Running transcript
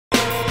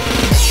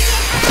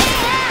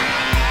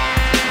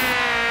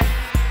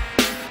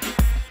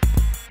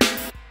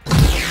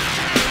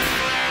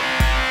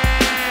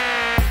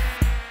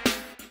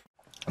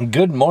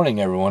Good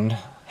morning, everyone.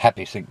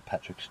 Happy St.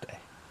 Patrick's Day.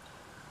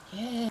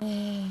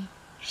 Yay.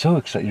 So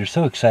excited! You're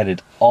so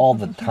excited all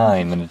the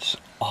time, and it's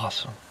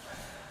awesome.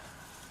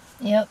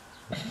 Yep.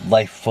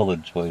 Life full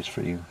of joys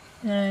for you.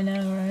 I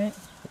know,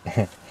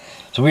 right?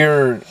 So we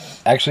are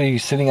actually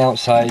sitting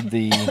outside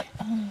the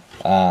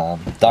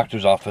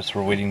doctor's office.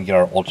 We're waiting to get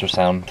our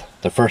ultrasound,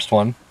 the first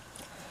one.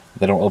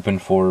 They don't open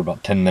for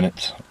about 10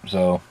 minutes,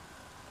 so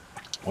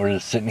we're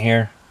just sitting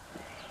here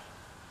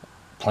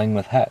playing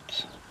with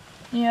hats.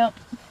 Yep.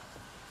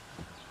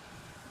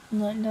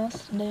 Nothing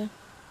else to do.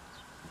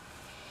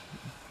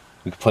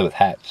 We can play with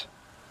hats.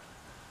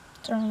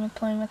 What's wrong with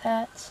playing with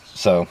hats?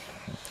 So,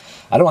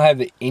 I don't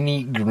have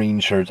any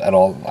green shirts at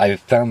all. I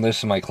found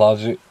this in my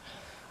closet,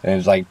 and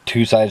it's like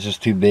 2 sizes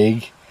too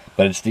big,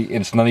 but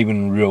it's not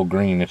even real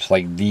green. It's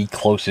like the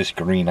closest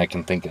green I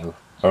can think of,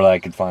 or that I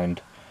could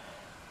find.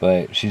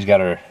 But she's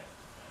got her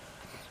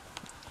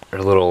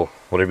little,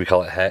 whatever you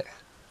call it, hat.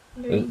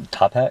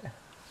 Top hat?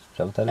 Is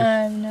that what that is?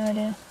 I have no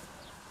idea.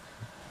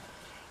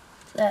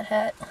 It's that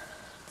hat.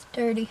 It's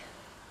dirty.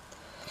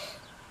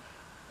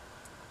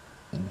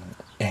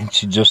 And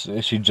she just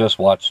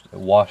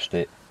washed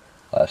it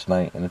last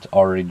night, and it's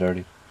already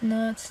dirty.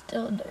 No, it's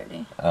still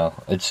dirty. Oh,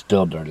 it's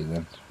still dirty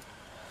then.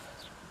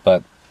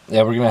 But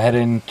yeah, we're gonna head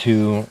in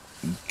to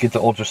get the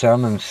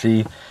ultrasound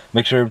and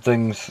make sure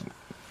everything's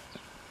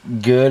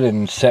good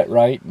and set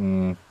right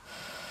and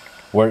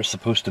where it's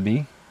supposed to be.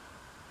 You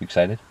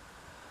excited?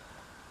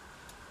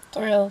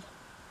 Thrilled.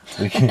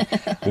 We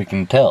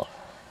can tell.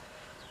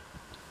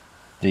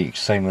 The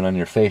excitement on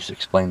your face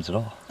explains it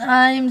all.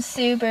 I'm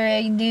super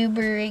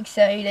duper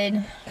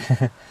excited.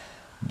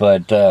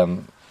 But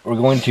we're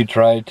going to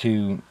try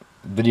to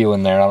video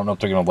in there. I don't know if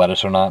they're going to let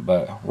us or not,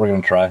 but we're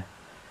going to try.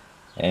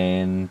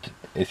 And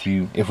if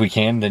we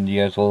can, then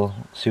you guys will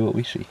see what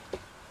we see.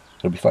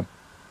 It'll be fun.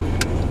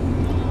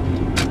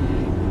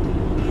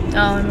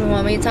 Oh, you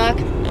want me to talk?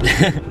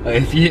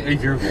 If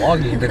you're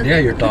vlogging, then yeah,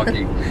 you're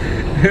talking.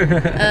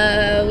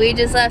 We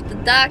just left the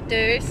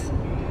doctor's.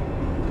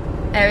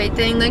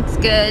 Everything looks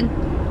good.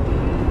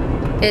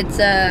 It's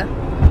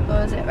what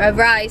was it? A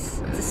rice.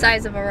 It's the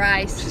size of a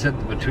rice. She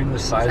said between the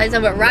size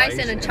of a rice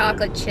and a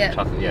chocolate chip.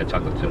 Chocolate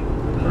chip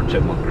or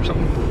chipmunk or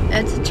something.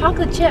 It's a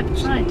chocolate chip.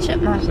 It's not a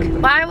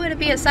chipmunk. Why would it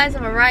be a size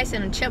of a rice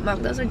and a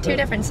chipmunk? Those are two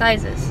different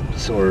sizes.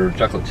 Or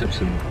chocolate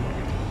chips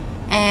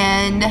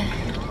and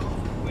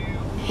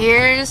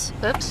here's,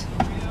 oops.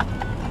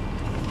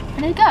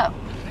 Where did it go?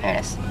 There it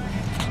is.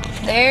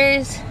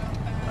 There's. I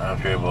don't know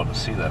if you're able to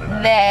see that or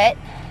not. That.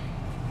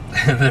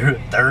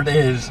 there it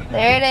is.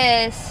 There it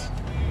is.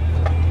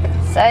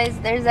 Size,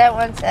 there's that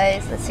one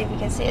size. Let's see if we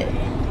can see it.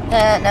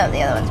 No,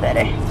 the other one's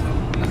better.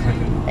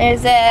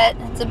 There's that.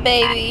 It's a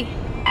baby.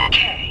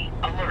 Okay,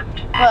 alert.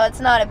 Well, it's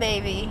not a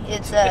baby.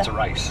 It's a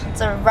rice.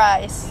 It's a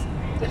rice.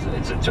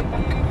 It's a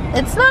chipmunk.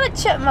 It's not a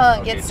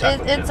chipmunk. Okay,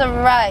 it's a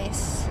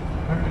rice.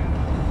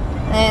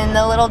 And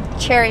the little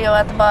Cheerio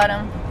at the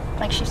bottom,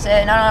 like she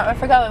said. I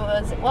forgot what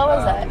it was. What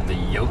was that? The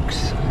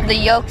yolks. The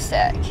yolk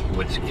sack.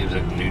 Which gives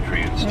it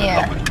nutrients to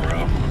Yeah. help it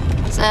grow.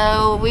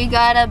 So we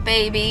got a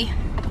baby.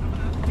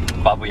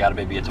 Bob, we got a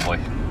baby. It's a boy.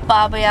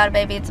 Bob, we got a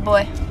baby. It's a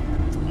boy.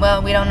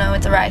 Well, we don't know.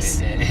 It's a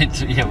rice.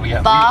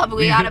 Bob,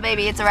 we got a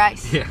baby. It's a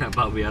rice. Yeah,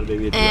 Bob, we got a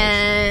baby. It's a rice.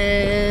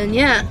 And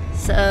yeah,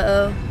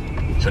 so.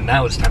 So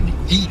now it's time to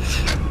eat.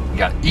 We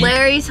gotta eat.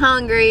 Larry's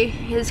hungry.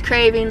 His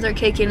cravings are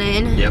kicking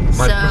in. Yep.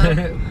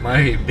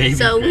 My baby.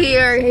 So we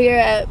are here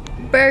at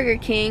Burger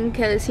King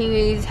because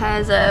he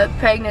has a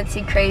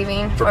pregnancy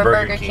craving for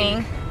Burger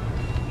King.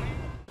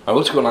 Alright,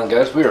 what's going on,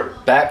 guys? We are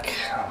back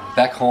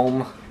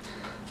home.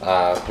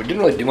 We didn't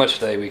really do much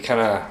today. We kind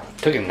of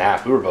took a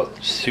nap. We were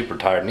both super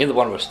tired. Neither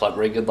one of us slept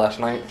very good last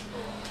night.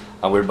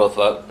 We were both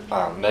up.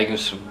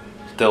 Megan's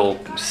still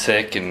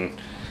sick and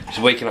she's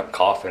waking up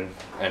coughing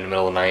in the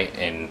middle of the night,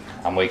 and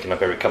I'm waking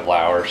up every couple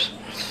hours.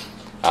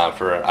 I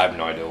have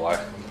no idea why.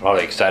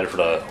 Probably excited for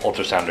the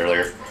ultrasound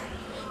earlier.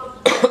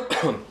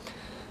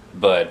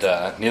 But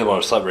neither one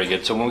of us slept very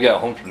good. So when we got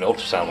home from the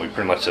ultrasound, we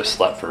pretty much just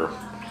slept for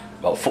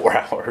about 4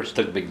 hours.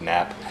 Took a big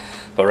nap.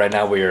 But right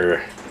now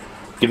we're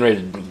getting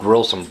ready to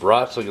grill some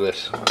brats. Look at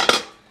this.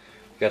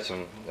 Got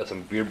some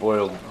beer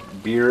boiled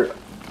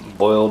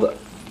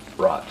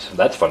brats.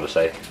 That's fun to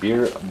say.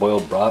 Beer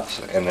boiled brats,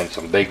 and then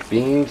some baked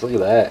beans. Look at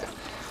that.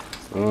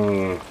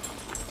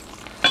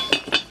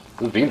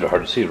 Those beans are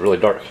hard to see. It's really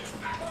dark.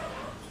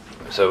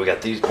 So we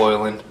got these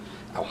boiling.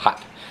 How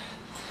hot.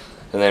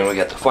 And then we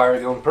got the fire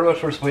going. Pretty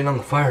much we're just waiting on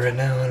the fire right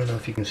now. I don't know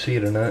if you can see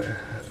it or not.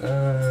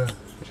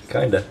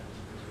 Kinda.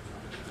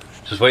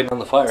 Just waiting on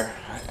the fire.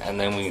 And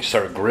then we can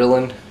start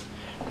grilling.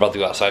 We're about to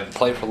go outside and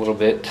play for a little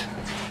bit.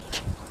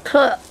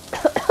 Damn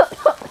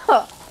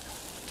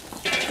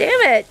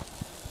it.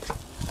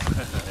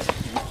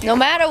 No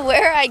matter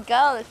where I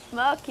go, the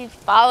smoke keeps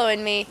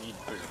following me.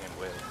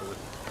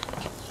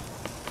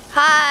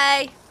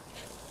 Hi.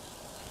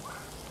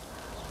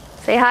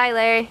 Say hi,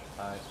 Larry.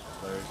 Hi,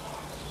 Larry.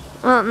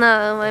 Well,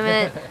 no, wait a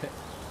minute.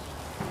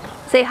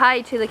 Say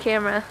hi to the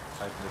camera.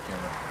 Hi to the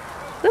camera.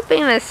 Quit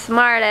being a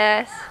smart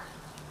ass.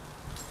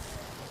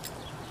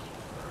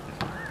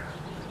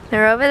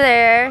 They're over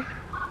there.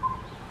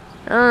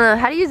 I don't know.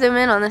 How do you zoom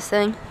in on this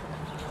thing?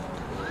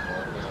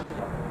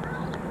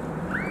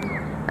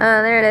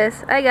 Oh, there it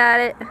is. I got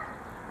it.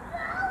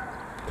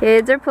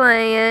 Kids are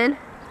playing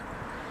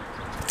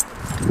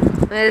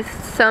with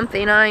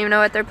something. I don't even know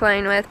what they're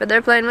playing with, but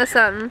they're playing with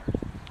something.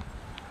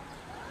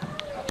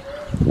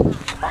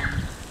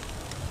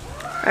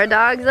 Our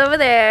dog's over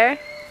there.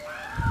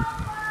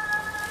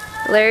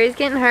 Larry's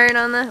getting hurt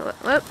on the,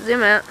 whoop,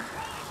 zoom out.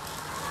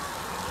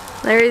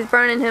 Larry's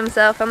burning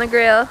himself on the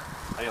grill.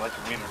 How do you like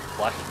your wiener?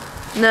 Black?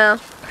 No,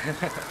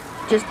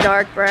 just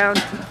dark brown.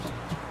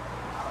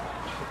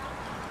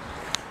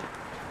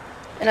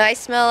 And I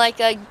smell like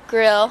a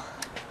grill.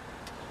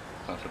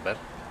 Not so bad.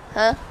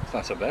 Huh? It's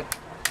not so bad.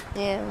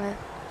 Yeah, man.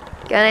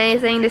 Got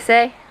anything to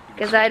say?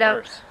 Because I don't.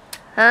 Worse.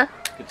 Huh?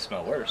 It could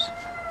smell worse.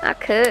 I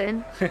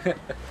could.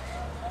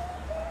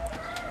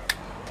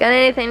 Got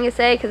anything to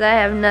say? Because I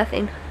have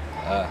nothing.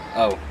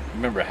 Oh,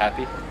 remember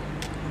Happy?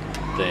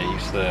 They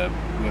used to,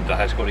 we went to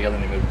high school together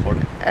and they moved to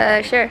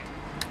Florida. Sure.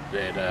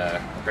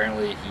 That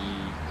apparently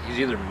he's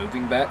either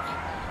moving back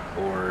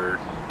or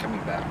coming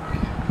back.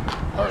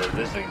 Or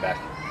visiting back.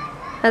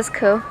 That's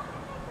cool.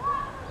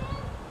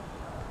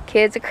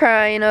 Kids are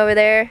crying over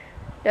there.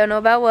 Don't know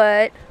about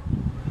what.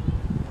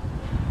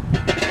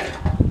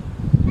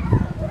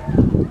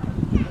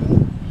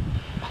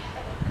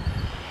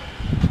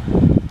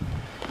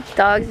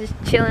 Dog's just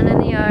chilling in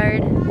the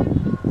yard.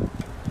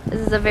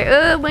 This is a very,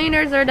 oh,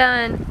 wieners are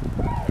done.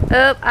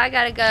 Oh, I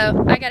gotta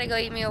go. I gotta go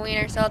eat me a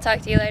wiener, so I'll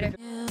talk to you later.